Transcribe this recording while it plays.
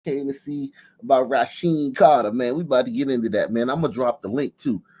came to see about Rasheen Carter, man. We about to get into that, man. I'm gonna drop the link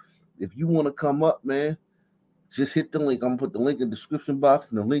too. If you want to come up, man, just hit the link. I'm gonna put the link in the description box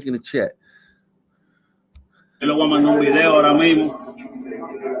and the link in the chat. Yo le voy a mandar un video ahora mismo.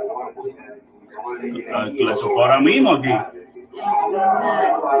 Eso fue ahora mismo aquí.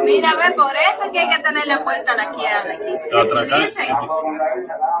 Mira, ve, por eso que hay que tener la puerta laqueada aquí. Dicen,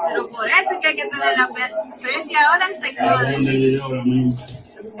 pero por eso que hay que tener la frente ahora el sector.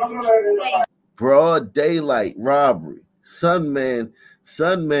 Broad daylight robbery. Sunman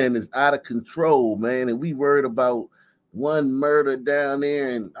is out of control, man. And we worried about one murder down there,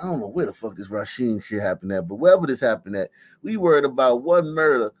 and I don't know where the fuck this Rasheen shit happened at, but wherever this happened at, we worried about one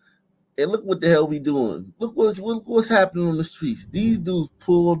murder. And look what the hell we doing. Look what's happening on the streets. These dudes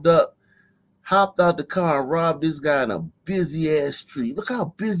pulled up, hopped out the car, and robbed this guy in a busy ass street. Look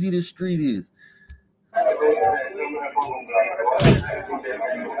how busy this street is.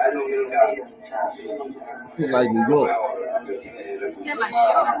 Like New York.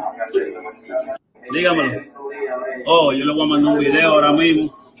 Dígamelo. Oh, yo le voy a mandar un video ahora mismo.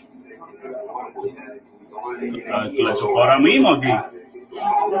 Eso fue ahora mismo aquí.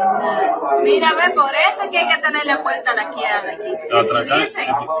 Mira, ve, por eso que hay que tener la puerta laqueada aquí. Dicen,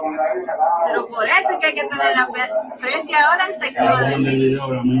 pero por eso que hay que tener la frente ahora el sector.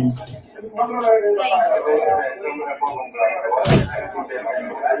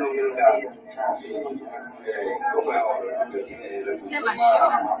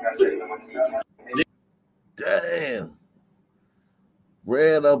 Damn.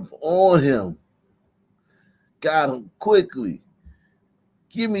 Ran up on him. Got him quickly.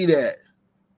 Give me that.